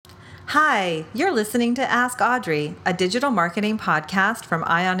Hi, you're listening to Ask Audrey, a digital marketing podcast from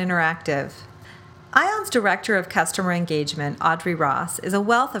Ion Interactive. Ion's Director of Customer Engagement, Audrey Ross, is a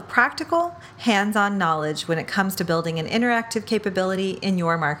wealth of practical, hands-on knowledge when it comes to building an interactive capability in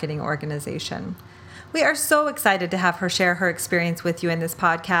your marketing organization. We are so excited to have her share her experience with you in this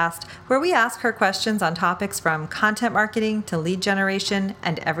podcast, where we ask her questions on topics from content marketing to lead generation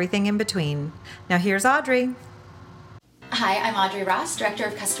and everything in between. Now here's Audrey. Hi, I'm Audrey Ross, Director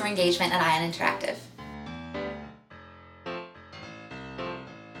of Customer Engagement at Ion Interactive.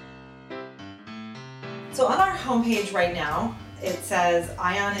 So on our homepage right now, it says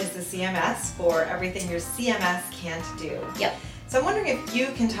Ion is the CMS for everything your CMS can't do. Yep. So I'm wondering if you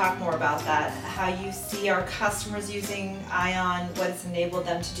can talk more about that, how you see our customers using Ion, what it's enabled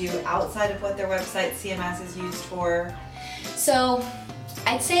them to do outside of what their website CMS is used for. So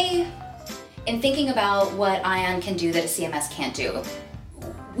I'd say in thinking about what Ion can do that a CMS can't do,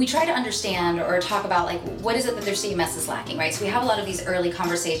 we try to understand or talk about what is it that their CMS is lacking, right? So we have a lot of these early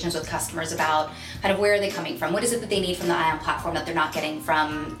conversations with customers about kind of where are they coming from? What is it that they need from the Ion platform that they're not getting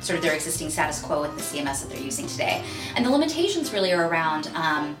from sort of their existing status quo with the CMS that they're using today? And the limitations really are around,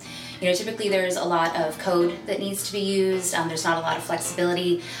 typically there's a lot of code that needs to be used. There's not a lot of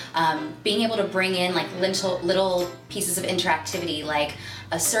flexibility. Being able to bring in little pieces of interactivity like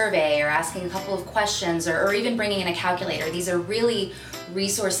a survey or asking a couple of questions or even bringing in a calculator. These are really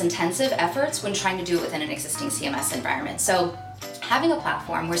resource-intensive efforts when trying to do it within an existing CMS environment. So having a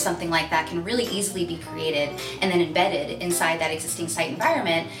platform where something like that can really easily be created and then embedded inside that existing site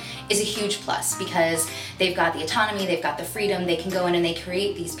environment is a huge plus, because they've got the autonomy, they've got the freedom, they can go in and they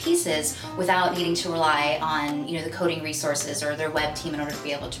create these pieces without needing to rely on the coding resources or their web team in order to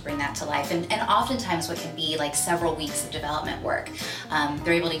be able to bring that to life. And oftentimes what can be several weeks of development work,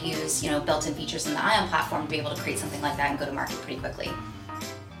 they're able to use built-in features in the Ion platform to be able to create something like that and go to market pretty quickly.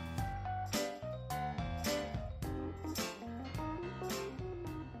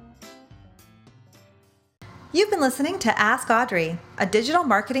 You've been listening to Ask Audrey, a digital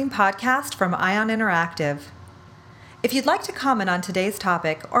marketing podcast from Ion Interactive. If you'd like to comment on today's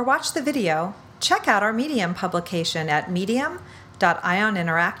topic or watch the video, check out our Medium publication at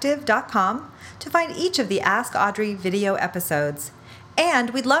medium.ioninteractive.com to find each of the Ask Audrey video episodes.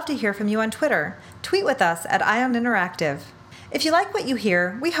 And we'd love to hear from you on Twitter. Tweet with us at Ion Interactive. If you like what you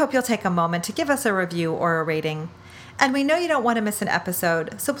hear, we hope you'll take a moment to give us a review or a rating. And we know you don't want to miss an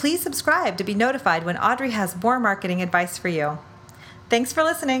episode, so please subscribe to be notified when Audrey has more marketing advice for you. Thanks for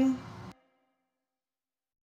listening.